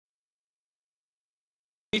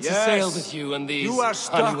To sail with you on these you are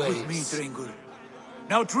stuck waves. with me, Dringur.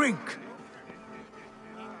 Now drink!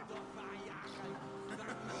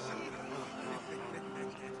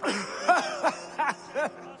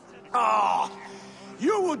 Ah,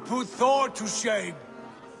 you would put Thor to shame.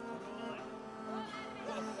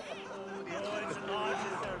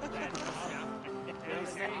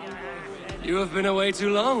 You have been away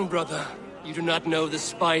too long, brother. You do not know the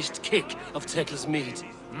spiced kick of Tekla's meat.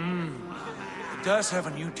 It does have a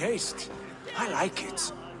new taste. I like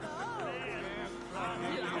it.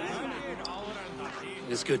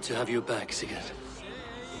 It is good to have you back, Sigurd.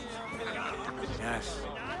 Yes.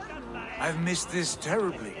 I've missed this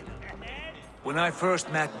terribly. When I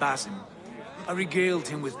first met Basim, I regaled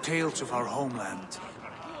him with tales of our homeland.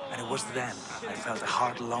 And it was then I felt a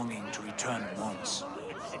heart longing to return once.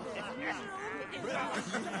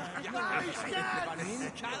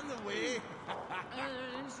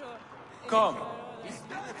 Come.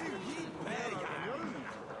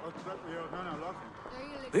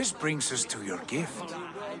 This brings us to your gift.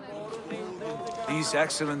 These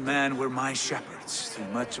excellent men were my shepherds through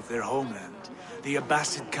much of their homeland, the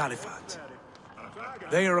Abbasid Caliphate.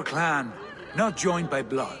 They are a clan, not joined by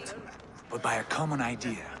blood, but by a common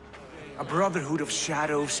idea. A brotherhood of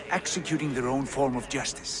shadows executing their own form of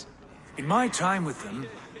justice. In my time with them,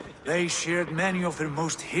 they shared many of their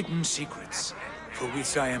most hidden secrets, for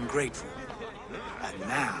which I am grateful. And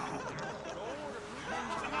now,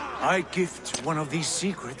 I gift one of these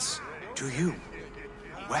secrets to you.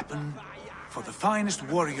 A weapon for the finest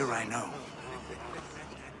warrior I know.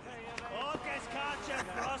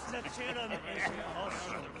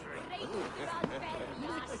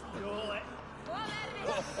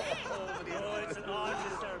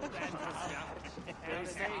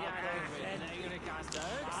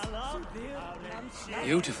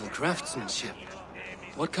 Beautiful craftsmanship.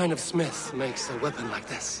 What kind of smith makes a weapon like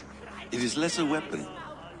this? It is less a weapon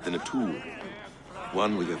than a tool.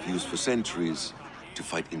 One we have used for centuries to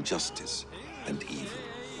fight injustice and evil.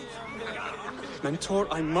 Mentor,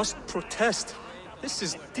 I must protest. This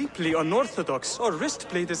is deeply unorthodox. Our wrist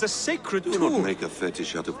blade is a sacred Do tool. not make a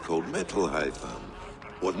fetish out of cold metal, Haitham.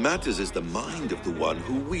 What matters is the mind of the one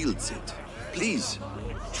who wields it. Please,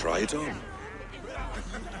 try it on.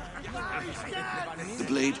 The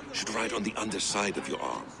blade should ride on the underside of your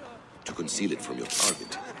arm, to conceal it from your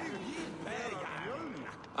target.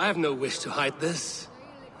 I have no wish to hide this.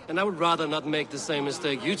 And I would rather not make the same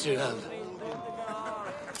mistake you two have.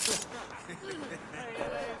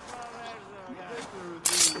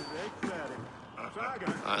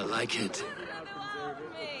 I like it.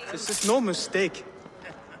 This is no mistake.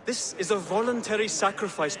 This is a voluntary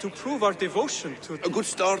sacrifice to prove our devotion to... A good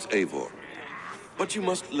start, Eivor. But you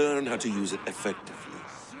must learn how to use it effectively.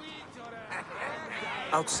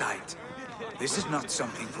 Outside. This is not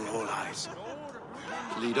something for all eyes.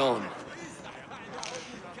 Lead on.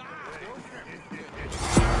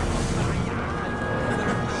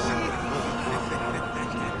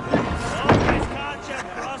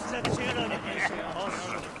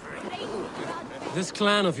 This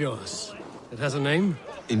clan of yours, it has a name?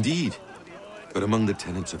 Indeed. But among the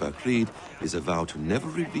tenets of our creed is a vow to never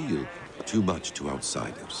reveal too much to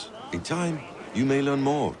outsiders. In time, you may learn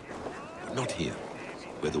more. But not here,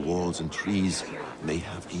 where the walls and trees may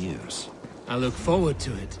have ears. I look forward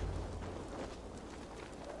to it.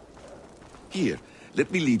 Here,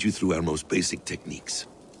 let me lead you through our most basic techniques.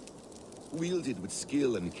 Wielded with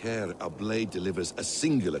skill and care, our blade delivers a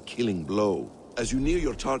singular killing blow. As you near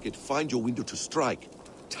your target, find your window to strike.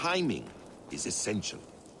 Timing is essential.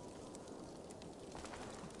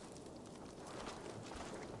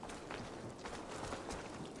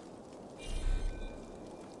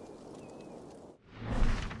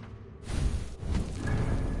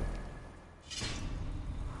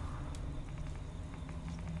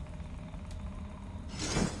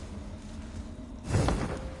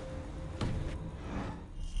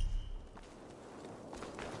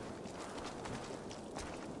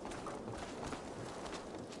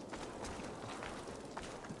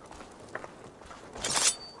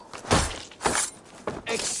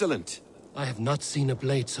 Excellent! I have not seen a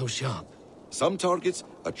blade so sharp. Some targets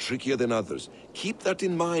are trickier than others. Keep that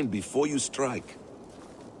in mind before you strike.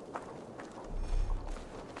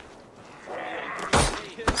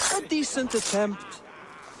 A decent attempt.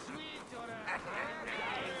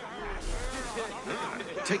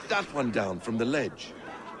 Take that one down from the ledge.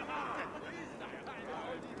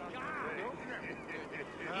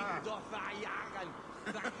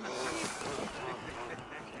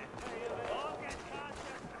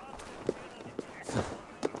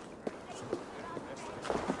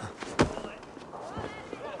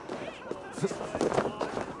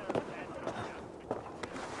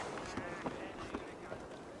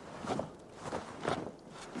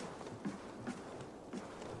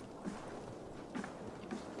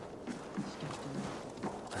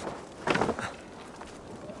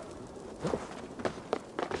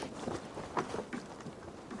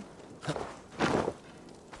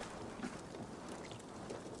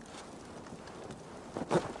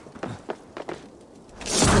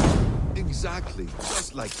 Exactly,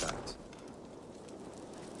 just like that.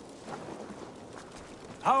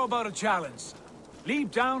 How about a challenge? Leap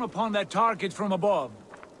down upon that target from above.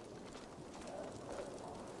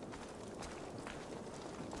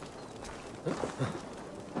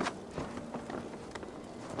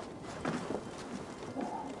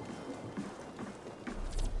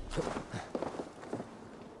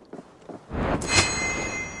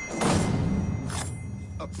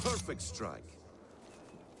 A perfect strike.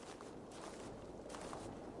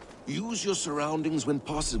 Use your surroundings when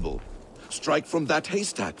possible. Strike from that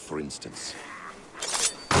haystack, for instance.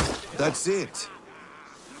 That's it.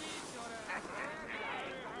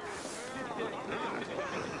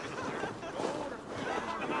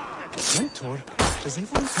 Mentor, does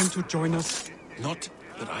Eivor intend to join us? Not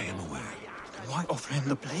that I am aware. Then why offer him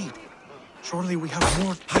the blade? Surely we have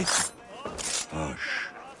more... Hush.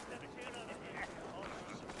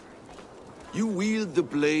 You wield the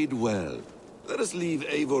blade well. Let us leave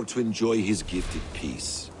Eivor to enjoy his gifted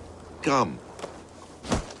peace. Come.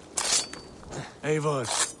 Eivor,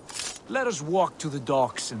 let us walk to the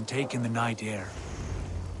docks and take in the night air.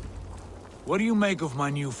 What do you make of my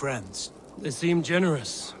new friends? They seem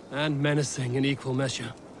generous and menacing in equal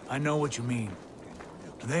measure. I know what you mean.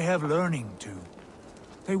 They have learning, too.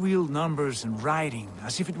 They wield numbers and writing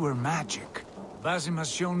as if it were magic. Basim has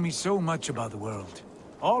shown me so much about the world,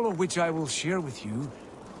 all of which I will share with you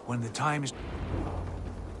when the time is...